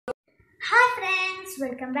Hi friends,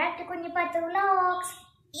 welcome back to Kunyipathu Vlogs.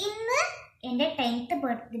 ഇന്ന് എൻ്റെ 10th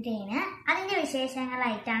birthday ആണ്. അതിന്റെ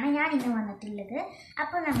വിശേഷങ്ങളായിട്ടാണ് ഞാൻ ഇന്ന് വന്നിട്ടുള്ളത്.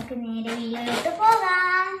 അപ്പോൾ നമുക്ക് നേരെ വീഡിയോയിലോട്ട്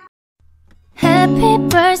പോകാം. Happy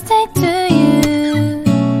birthday to you.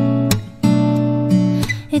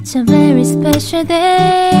 It's a very special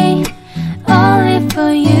day only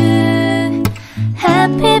for you.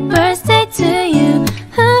 Happy birthday to you.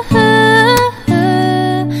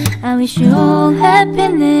 I wish you all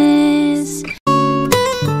happiness.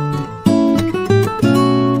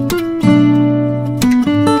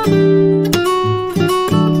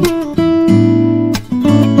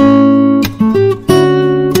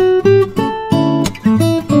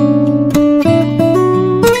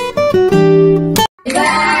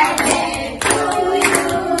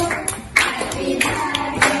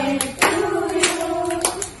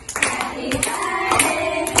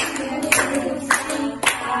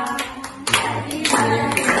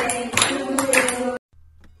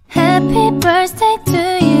 Happy birthday to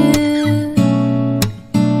you.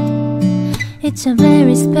 It's a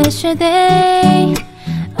very special day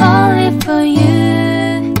only for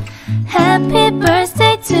you. Happy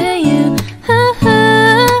birthday to you.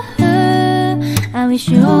 I wish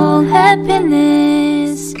you all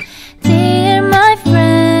happiness, dear my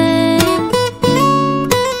friend.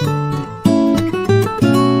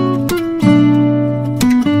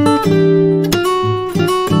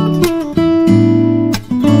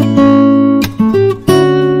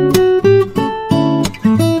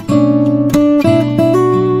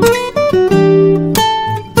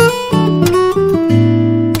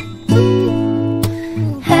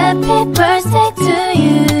 Happy birthday to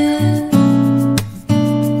you.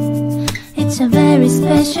 It's a very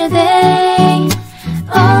special day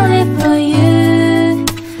only for you.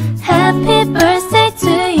 Happy birthday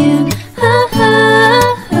to you.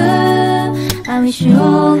 I wish you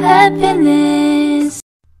all happiness.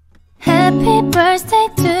 Happy birthday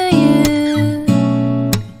to you.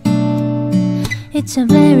 It's a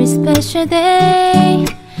very special day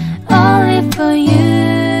only for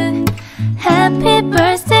you. Happy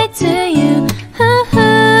birthday to you.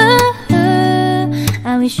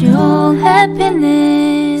 I wish you all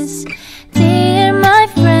happiness, dear my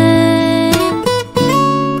friend.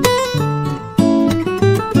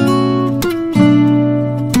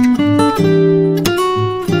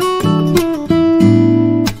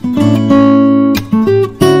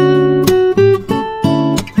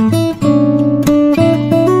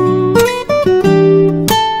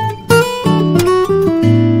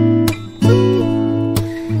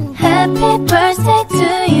 Happy birthday to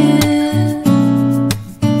you.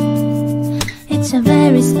 It's a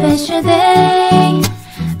very special day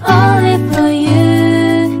only for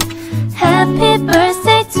you. Happy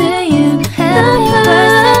birthday to you. Happy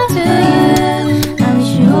birthday to you. I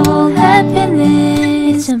wish you all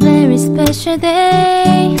happiness. It's a very special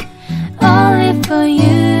day only for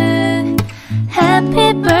you. Happy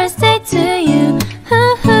birthday to you.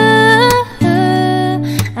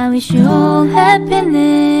 I wish you all happiness.